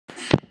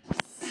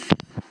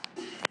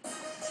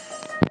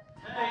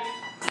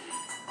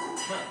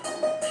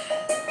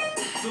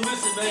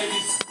Illicit, baby.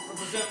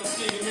 Represent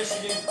Muskegon,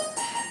 Michigan.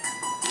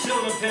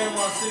 Chilling in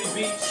Panama City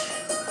Beach.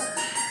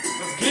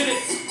 Let's get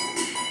it.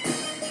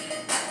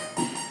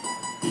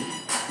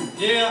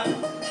 Yeah.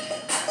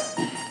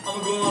 I'm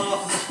gonna go on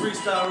off of this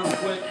freestyle real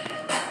quick.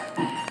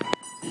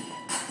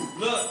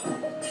 Look.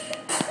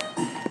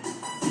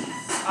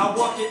 I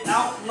walk it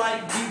out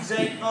like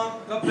DJ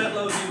I bet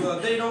low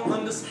you they don't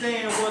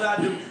understand what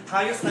I do.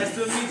 Hi, it's nice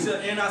to meet you.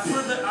 And I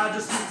swear that I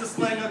just used to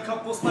slang a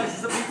couple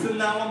slices of pizza.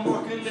 Now I'm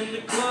working in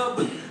the club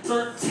with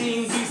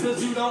 13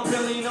 visas. You don't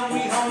really know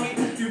me,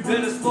 homie. You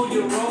better slow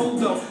your roll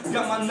though.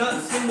 Got my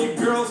nuts in your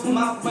girl's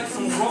mouth like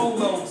some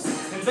Rolos.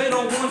 And they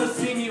don't wanna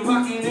see me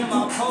rocking in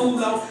my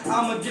polo.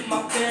 I'ma get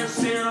my fair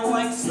share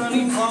like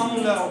Sonny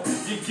Bono.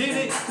 You get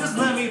it? Just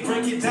let me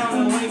break it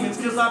down in layman's,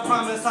 cause I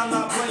promise I'm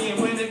not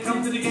playing. When it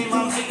comes to the game,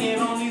 I'm hating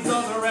on these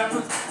other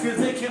rappers, cause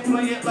they can't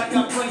play it like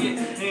I play it.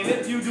 And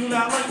if you do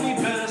not like me,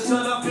 better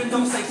shut up and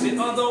don't say shit.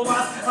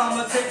 Otherwise,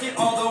 I'ma take it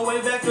all the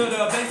way back to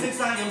the basics.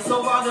 I am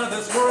so out of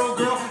this world,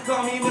 girl.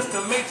 Call me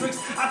Mr. Matrix.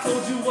 I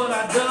told you what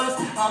I does.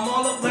 I'm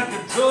all up like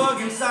a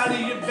drug inside of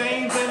your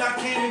veins, and I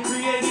came and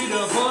created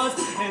a buzz.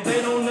 And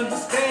they don't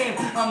understand,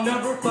 I'm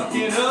never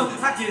fucking up.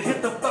 I can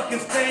hit the fucking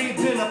stage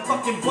and I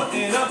fucking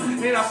button up,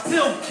 and I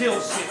still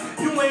kill shit.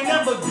 You ain't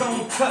never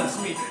gonna touch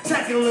me,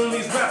 tackling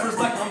these rappers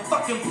like I'm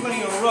fucking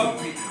playing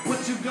rugby.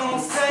 What you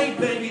gonna say,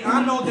 baby?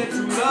 I know that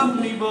you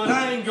love me, but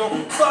I ain't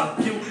gonna fuck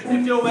you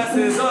if your ass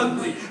is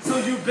ugly. So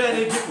you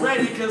better get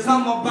ready, cause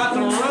I'm about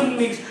to run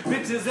these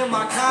bitches in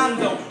my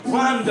condo.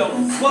 Rondo,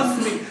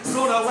 bust me,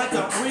 sorta like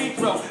a free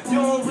throw. You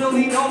don't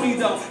really know me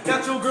though.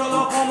 Got your girl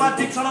up on my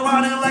dick, tryna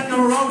ride it like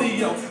a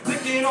rodeo.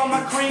 Licking on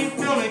my cream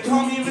filling,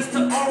 call me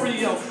Mr.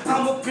 Oreo.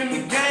 I'm up in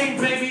the game,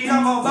 baby,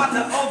 I'm about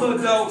to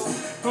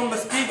overdose. From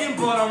Muskegon,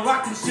 but I'm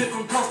rocking shit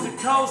from coast to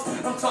coast.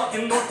 I'm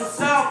talking north to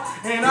south,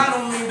 and I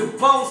don't mean to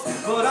boast,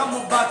 but I'm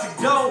about to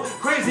go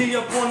crazy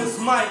up on this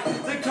mic.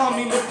 They call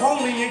me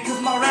Napoleon,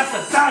 cause my raps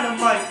are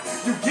dynamite.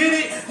 You get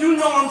it? You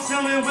know I'm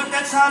chillin' with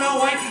that China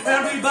white.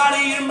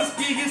 Everybody in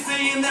Muskegon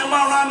saying that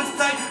my rhyme is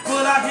tight,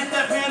 but I hit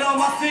that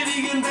Panama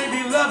City and they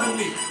be loving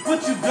me.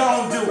 What you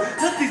gon' do?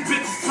 Let these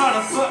bitches try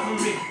to fuck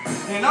with me,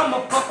 and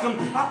I'ma fuck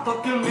them, I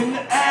fuck them in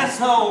the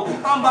asshole.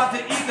 I'm about to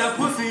eat that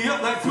pussy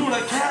up like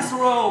tuna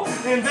casserole,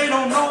 and they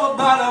don't know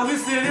about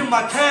Illicit in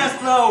my cash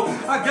flow.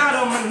 I got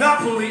a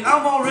monopoly,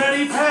 I'm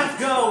already past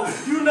go.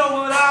 You know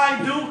what I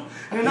do,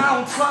 and I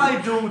don't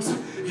try dudes.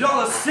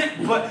 Y'all are sick,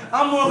 but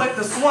I'm more like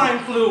the swine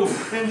flu.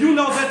 And you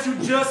know that you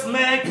just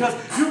mad cause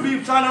you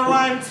be trying to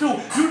rhyme too.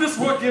 You just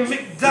work in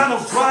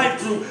McDonald's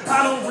drive-thru.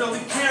 I don't really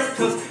care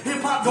cause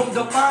hip-hop don't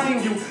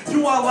define you.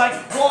 You are like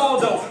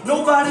Waldo,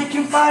 nobody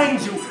can find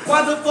you.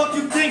 Why the fuck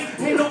you think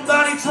ain't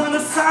nobody trying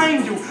to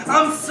sign you?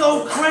 I'm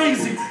so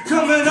crazy,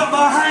 coming up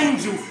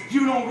behind you.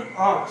 You don't,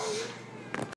 oh shit.